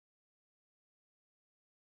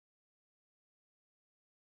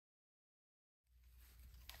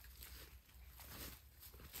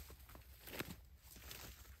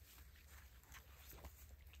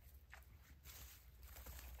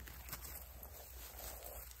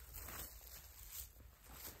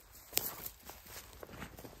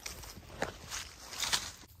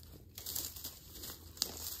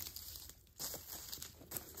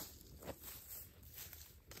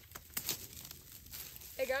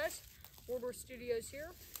guys, Woodward Studios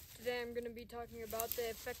here. Today I'm going to be talking about the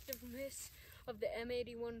effectiveness of the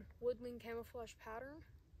M81 Woodland camouflage pattern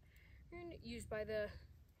used by the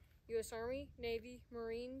U.S. Army, Navy,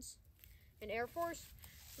 Marines, and Air Force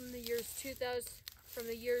from the years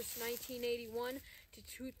 1981 to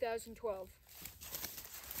 2012.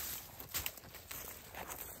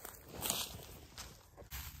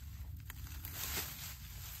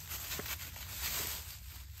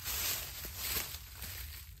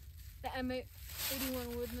 The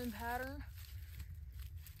M81 Woodland pattern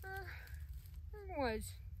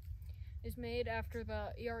is made after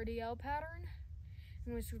the ERDL pattern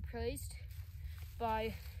and was replaced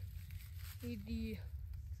by the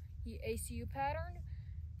ACU pattern,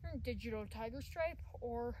 digital tiger stripe,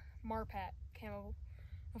 or Marpat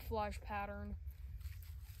camouflage pattern,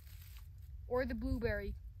 or the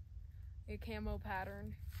blueberry camo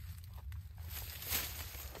pattern.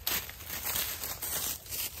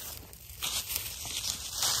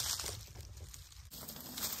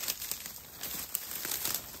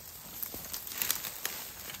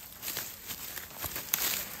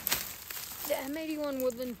 The M81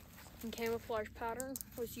 Woodland camouflage pattern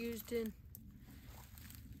was used in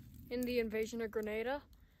the invasion of Grenada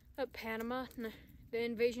at Panama, the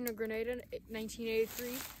invasion of Grenada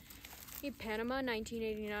 1983, in Panama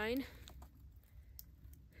 1989,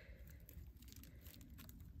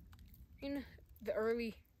 in the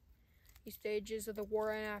early stages of the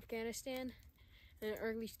war in Afghanistan, and the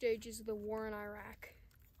early stages of the war in Iraq.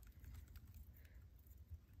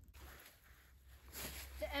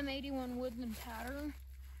 The M81 Woodland pattern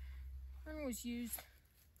was used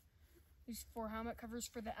for helmet covers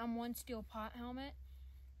for the M1 steel pot helmet,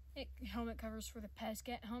 helmet covers for the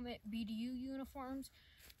Pescat helmet, BDU uniforms,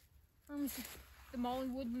 the Molly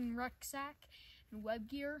Woodland rucksack and web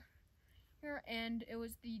gear, and it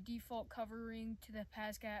was the default covering to the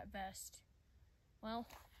Pescat vest. Well,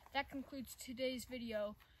 that concludes today's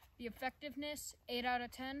video. The effectiveness, 8 out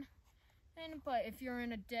of 10, but if you're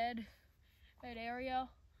in a dead area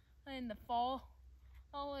in the fall,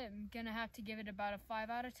 I'm gonna have to give it about a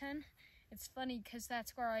 5 out of 10. It's funny because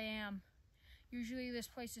that's where I am. Usually this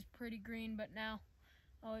place is pretty green, but now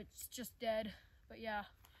it's just dead. But yeah,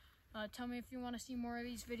 tell me if you want to see more of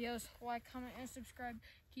these videos. Like, comment, and subscribe.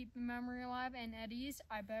 Keep the memory alive, and at ease.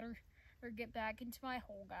 I better get back into my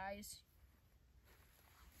hole, guys.